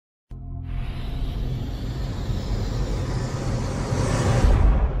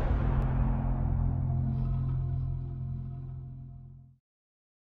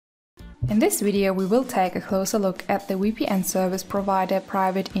In this video we will take a closer look at the VPN service provider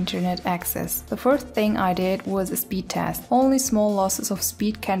Private Internet Access. The first thing I did was a speed test. Only small losses of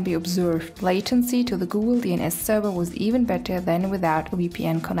speed can be observed. Latency to the Google DNS server was even better than without a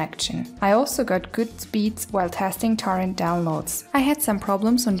VPN connection. I also got good speeds while testing torrent downloads. I had some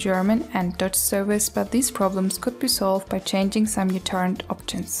problems on German and Dutch servers, but these problems could be solved by changing some uTorrent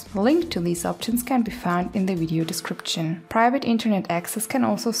options. The link to these options can be found in the video description. Private Internet Access can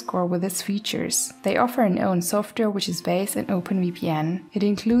also score with its features. They offer an own software which is based on OpenVPN. It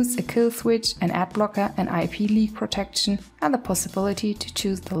includes a kill switch, an ad blocker, an IP leak protection, and the possibility to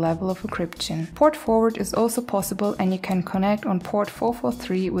choose the level of encryption. Port forward is also possible, and you can connect on port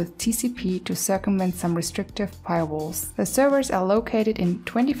 443 with TCP to circumvent some restrictive firewalls. The servers are located in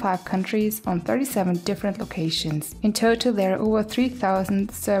 25 countries on 37 different locations. In total there are over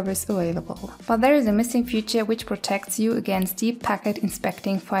 3,000 servers available. But there is a missing feature which protects you against deep packet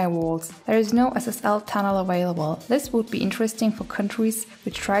inspecting firewalls. There is no SSL tunnel available. This would be interesting for countries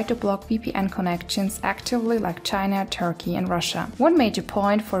which try to block VPN connections actively, like China, Turkey and Russia. One major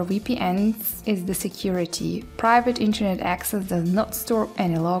point for VPNs is the security. Private Internet Access does not store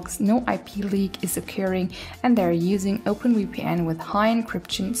any logs, no IP leak is occurring, and they are using OpenVPN with high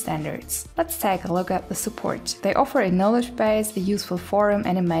encryption standards. Let's take a look at the support. They offer a knowledge base, a useful forum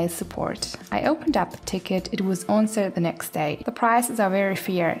and a mail support. I opened up a ticket, it was answered the next day. The prices are very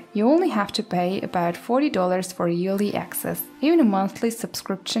fair. You only have to pay about $40 for yearly access. Even a monthly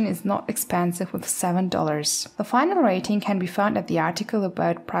subscription is not expensive with $7. The final rating can be found at the article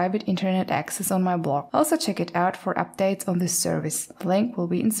about Private Internet Access on my blog. Also check it out for updates on this service. The link will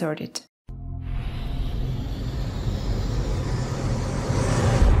be inserted.